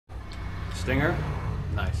Stinger?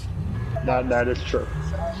 Nice. That is true.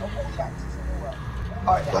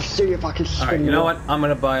 Alright, let's see if I can spin. Alright, you know what? I'm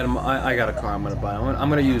gonna buy it. I got a car I'm gonna buy. I'm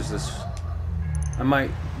gonna use this. I might...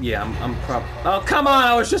 Yeah, I'm oh, come on!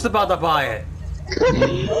 I was just about to buy it!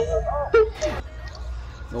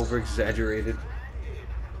 Over-exaggerated.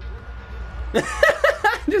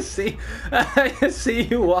 I just see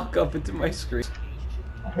you walk up into my screen.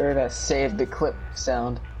 I heard that save the clip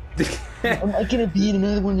sound. Am I gonna be in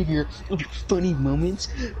another one of your funny moments?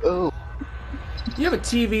 Oh. You have a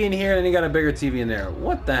TV in here and you got a bigger TV in there.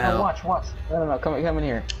 What the hell? Watch. No, come in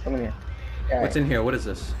here. Come in here. All What's right. in here? What is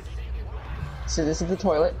this? So this is the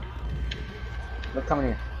toilet. Look, come in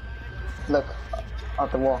here. Look,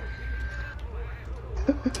 out the wall.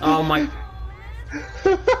 Oh my...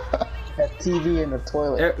 That TV in the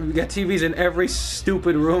toilet. We got TVs in every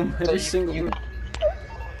stupid room. Every single room.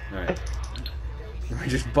 Alright. I'm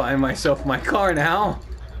just buying myself my car now.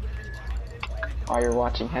 While you're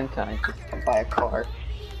watching hentai, just buy a car.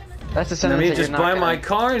 That's the sentence. Let me that just you're not buy gonna... my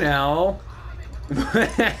car now.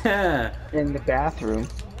 In the bathroom.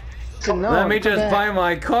 So no, Let me just buy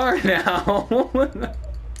my car now.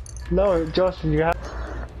 No, Justin, you have.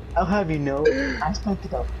 I'll have you know, I spent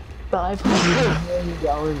about $500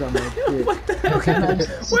 million on my kid. What the hell? What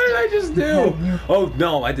did I just do? Oh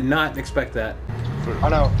no, I did not expect that. I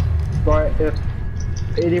know, but if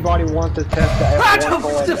anybody wants to test the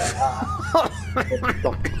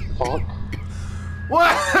F1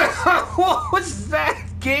 What was that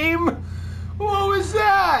game? What was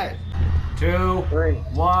that? 2, 3,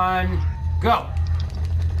 1, go!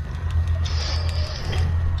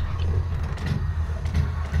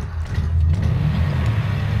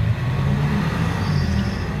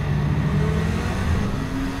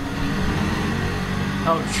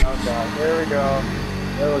 Oh God, here we go.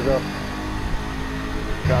 There we go.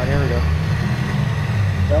 God, here we go.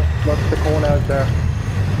 Yep, look at the corn out there.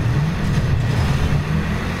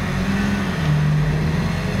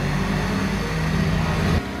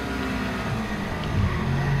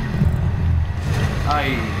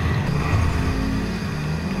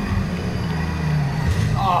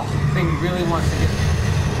 Oh, thing really wants to get...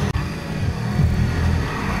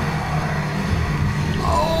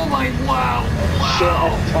 Oh my, wow! Shit,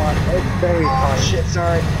 it's hot. It's very hot. shit,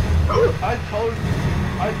 sorry. I told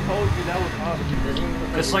you that was hot.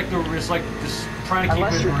 It's like just trying to keep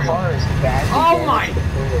Unless it your real. car is bad. Oh my!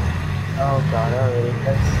 Oh god, already.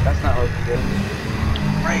 That's not looking good.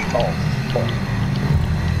 Right. Oh.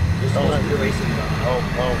 You're racing. Oh,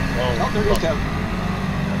 there you go.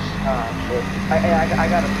 Shit. I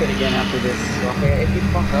gotta fit again after this. Okay, if you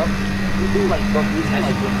fuck up, you can like get this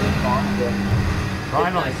on.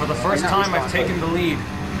 Finally, for the first time, I've taken the lead.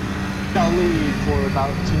 I'll leave for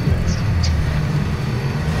about 2 minutes.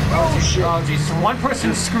 Oh shit! Oh jeez, so one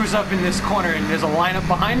person screws up in this corner and there's a lineup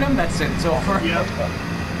behind them. That's it. It's over. Yep.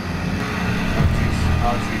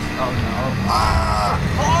 Oh jeez. Oh no. Ah!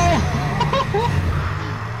 Oh!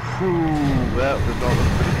 Ooh, that result was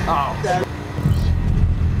pretty. Oh.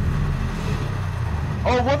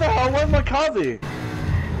 Oh, what the hell? Where's my Kazi?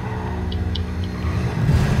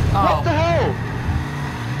 Oh. What the hell?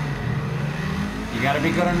 You gotta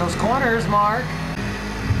be good in those corners, Mark.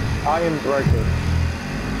 I am braking.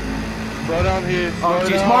 Slow down here. Oh Slow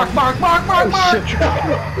jeez, down. Mark!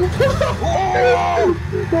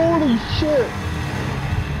 Holy shit!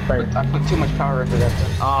 I put too much power into that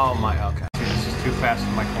thing. Oh my, okay. This is too fast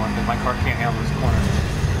for my corner. My car can't handle this corner.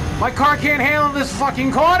 My car can't handle this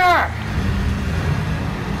fucking corner!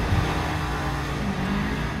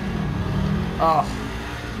 Oh.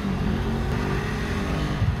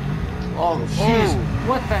 Oh, jeez.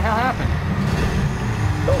 What the hell happened?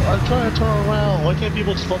 Oh, I'm trying to turn around. Why can't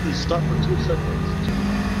people just let me stop for 2 seconds?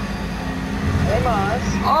 Hey, Maz.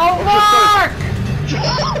 Oh, Mark!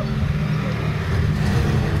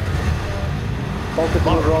 Focus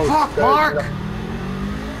on the road. Fuck, Mark!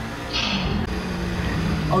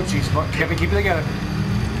 Oh, jeez, Mark. Kevin, keep it together.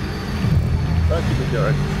 I'll keep it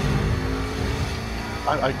going.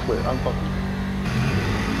 I quit. I'm fucking.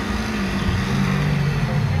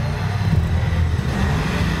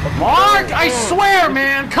 Mark, I swear,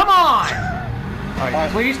 man, come on!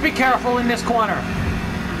 Alright, please be careful in this corner.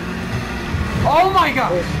 Oh my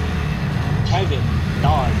god! Kevin,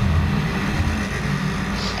 dog.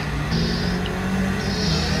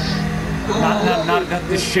 Not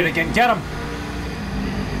this shit again. Get him!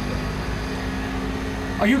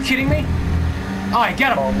 Are you kidding me? Alright,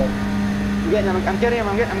 get him! I'm getting him.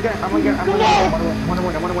 I'm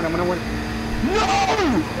gonna win.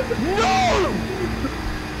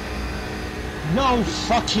 No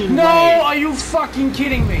fucking No! way! Are you fucking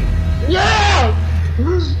kidding me? Yeah!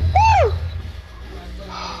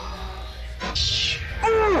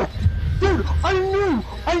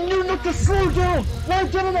 have to slow down! Why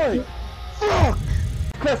didn't I? Fuck!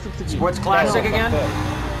 Sports Classic again?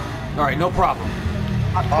 Alright, no problem.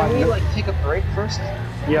 Can we like take a break first?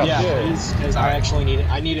 Yeah, please, because I actually need it.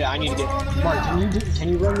 I need to get. Mark, can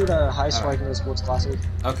you run me the high so I can go Sports Classic?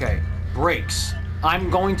 Okay, brakes.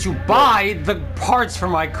 I'm going to buy the parts for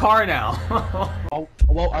my car now. Oh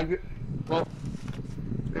my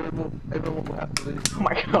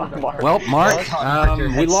god, Mark. Well, Mark,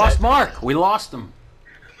 we lost Mark. We lost him.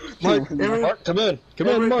 Mark, come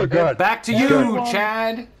in, Mark. Back to you,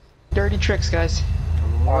 Chad. Dirty tricks, guys.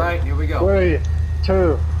 Alright, here we go. 3,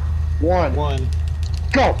 2, 1,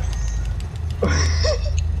 go!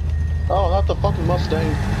 Oh, not the fucking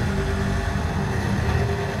Mustang.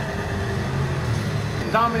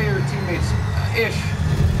 Dominator teammates, ish.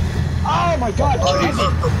 Oh my god, Kevin!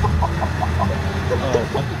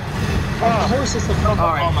 Of course it's the fucking.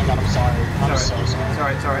 Alright. Oh my god, I'm sorry. I'm so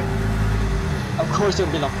sorry. It's alright. Of course it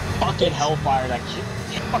would be the fucking Hellfire that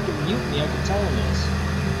can't fucking mute me after telling this.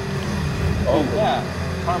 Oh yeah,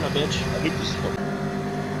 karma, bitch. I hate this stuff.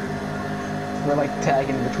 We're like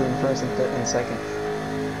tagging between first and third and second.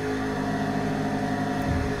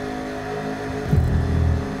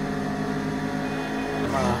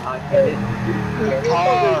 I get it.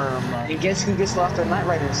 Karma. And guess who gets lost in Knight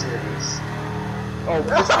Rider series?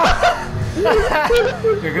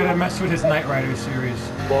 You're gonna mess with his Knight Rider series.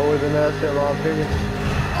 Slower than that shit, long opinion.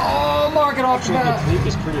 Oh, Mark it off the Actually, the bat. clip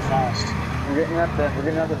is pretty fast. We're getting up there. We're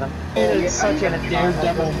getting up to them. It's such a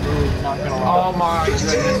daredevil move, not gonna lie. Oh my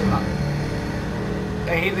goodness. I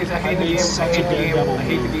hate this. I hate the game. I hate the game. I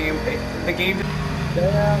hate the game. The game.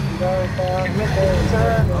 Commit to the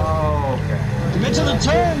turn. Oh, okay. Commit to the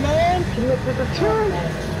turn, man! Commit to the turn.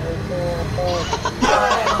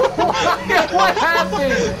 What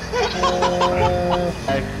happened?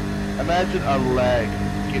 Imagine a lag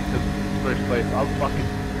get to first place. I'll fucking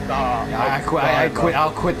stop. I quit.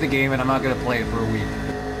 I'll quit the game and I'm not gonna play it for a week.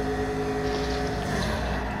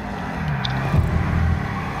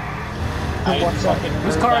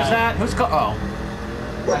 Whose car is that? Whose car? Oh.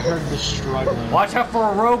 I heard the struggling. Watch out for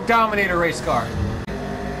a rogue Dominator race car.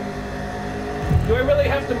 Do I really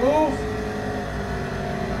have to move?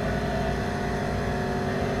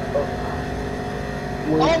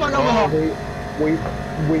 Oh my god! Wait.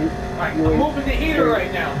 I'm moving the heater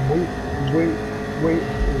right now. Wait.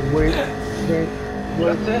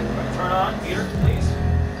 That's it. Turn on heater, please.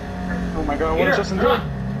 Oh my god, Heater, what Justin turn on.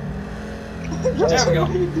 There we go.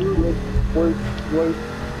 Wait.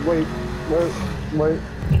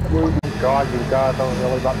 God, you guys don't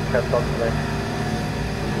really about to catch up today.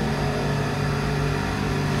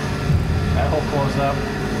 That hole closed up.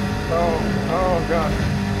 Oh god.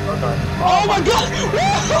 Okay. Oh my god!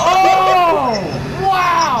 Oh!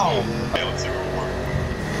 Wow! Okay, let's see where we're working.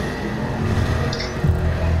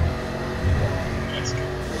 Let's go.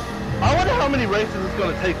 I wonder how many races it's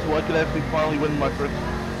gonna take till I can actually finally win my first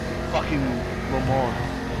fucking Le Mans.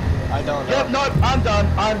 I don't know. Yep, no, I'm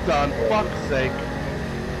done. Fuck's sake.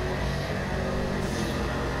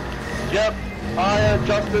 Yep,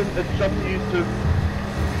 Justin, it's just you two.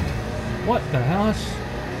 What the hell is...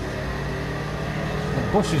 The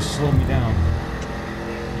bushes slow me down.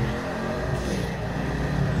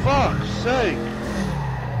 Fuck's sake.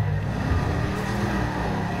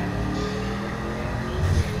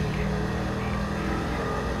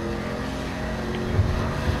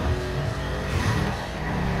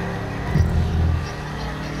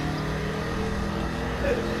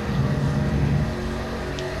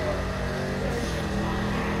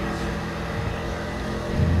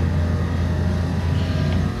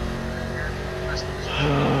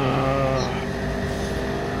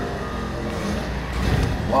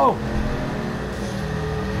 Whoa!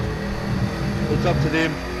 It's up to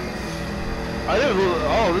them. I didn't really,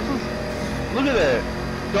 oh, this is, look at that.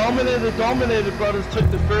 Dominator brothers took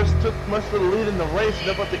much of the lead in the race, and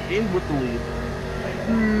they're about to end with the lead.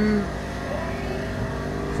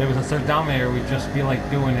 If it was a third Dominator, we'd just be like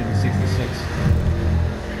doing it in 66.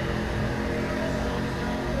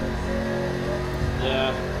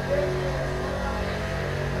 Yeah.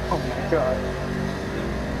 Oh my god.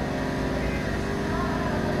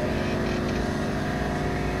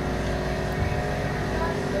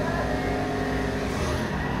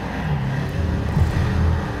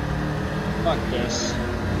 Fuck this.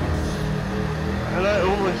 And I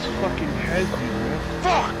almost fucking had you, man.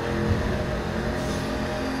 Fuck!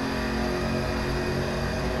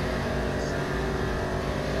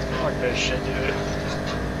 Fuck this shit, dude.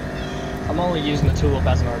 I'm only using the Tulip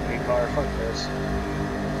as an RP car. Fuck this.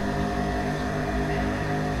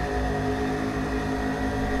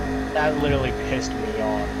 That literally pissed me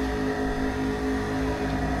off.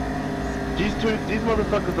 These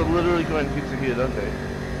motherfuckers are literally going pizza here, don't they?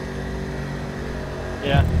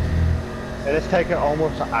 Yeah. And it's taking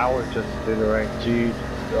almost an hour just to do the race. Jesus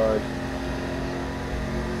God.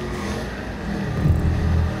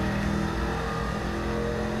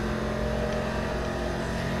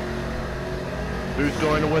 Who's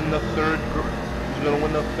going to win the third? Who's going to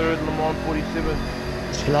win the third Le Mans 47?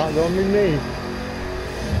 It's not gonna be me.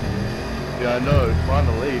 Yeah, I know.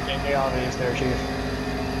 Finally. Get on me, there, Chief.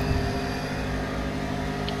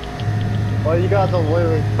 Well, you guys are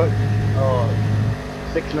literally put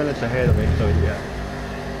 6 minutes ahead of me, so yeah.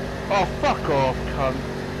 Oh, fuck off, cunt.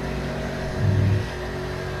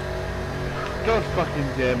 God fucking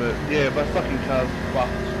damn it. Yeah, my fucking car's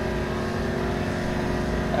fucked.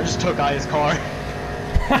 I just took Aya's car.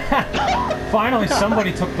 Finally,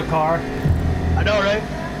 somebody took the car. I know, right?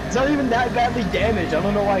 It's not even that badly damaged. I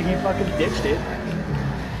don't know why he fucking ditched it.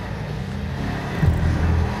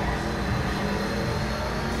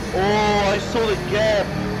 Oh, I saw the gap.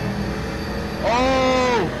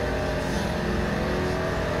 Oh!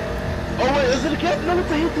 Oh wait, is it a gap? No,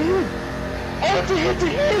 it's a hit to him. Oh, it's a hit to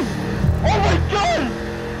him. Oh my god!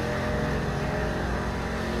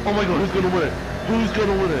 Oh my god, who's gonna win it? Who's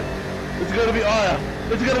gonna win it? It's gonna be Aya.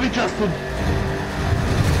 It's gonna be Justin.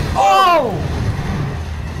 Oh!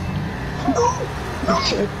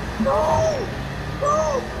 No!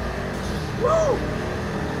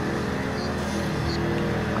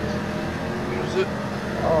 Is it?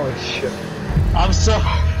 Oh shit. I'm so...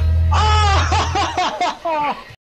 Ah!